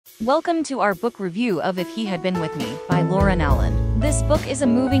Welcome to our book review of If He Had Been With Me by Laura Nowlin. This book is a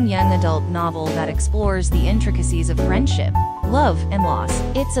moving young adult novel that explores the intricacies of friendship, love, and loss.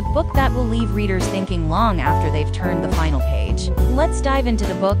 It's a book that will leave readers thinking long after they've turned the final page. Let's dive into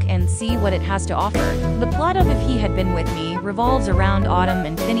the book and see what it has to offer. The plot of If He Had Been With Me revolves around Autumn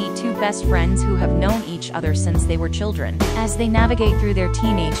and Finny, two best friends who have known each other since they were children. As they navigate through their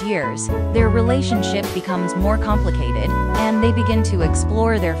teenage years, their relationship becomes more complicated, and they begin to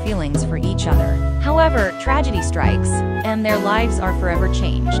explore their feelings for each other. However, tragedy strikes, and their lives are forever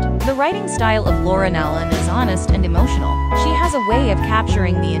changed. The writing style of Laura Nowlin is honest and emotional. She has a way of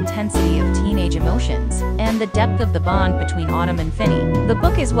capturing the intensity of teenage emotions and the depth of the bond between Autumn and Finny. The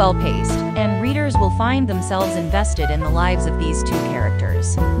book is well-paced, and readers will find themselves invested in the lives of these two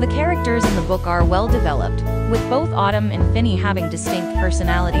characters. The characters in the book are well-developed, with both Autumn and Finny having distinct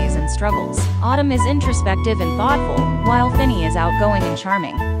personalities and struggles. Autumn is introspective and thoughtful, while Finny is outgoing and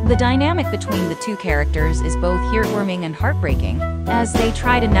charming. The dynamic between the two characters is both heartwarming and heartbreaking, as they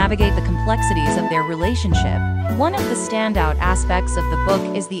try to navigate the complexities of their relationship. One of the standout aspects of the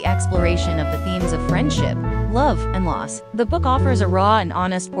book is the exploration of the themes of friendship, love, and loss. The book offers a raw and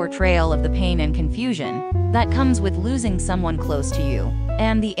honest portrayal of the pain and confusion that comes with losing someone close to you,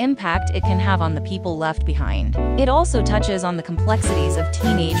 and the impact it can have on the people left behind. It also touches on the complexities of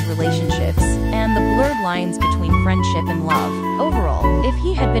teenage relationships and the blurred lines between friendship and love. Overall, If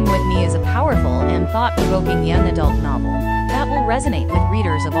He Had Been With Me is a powerful and thought-provoking young adult novel that will resonate with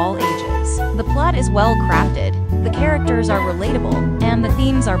readers of all ages. The plot is well crafted, the characters are relatable, and the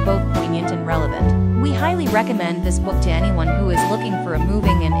themes are both poignant and relevant. We highly recommend this book to anyone who is looking for a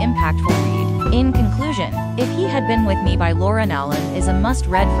moving and impactful read. In conclusion, If He Had Been With Me by Laura Nowlin is a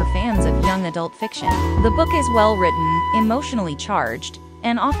must-read for fans of young adult fiction. The book is well-written, emotionally charged,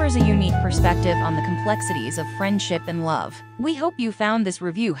 and offers a unique perspective on the complexities of friendship and love. We hope you found this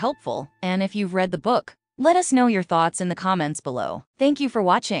review helpful, and if you've read the book, let us know your thoughts in the comments below. Thank you for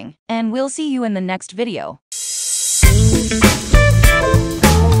watching, and we'll see you in the next video.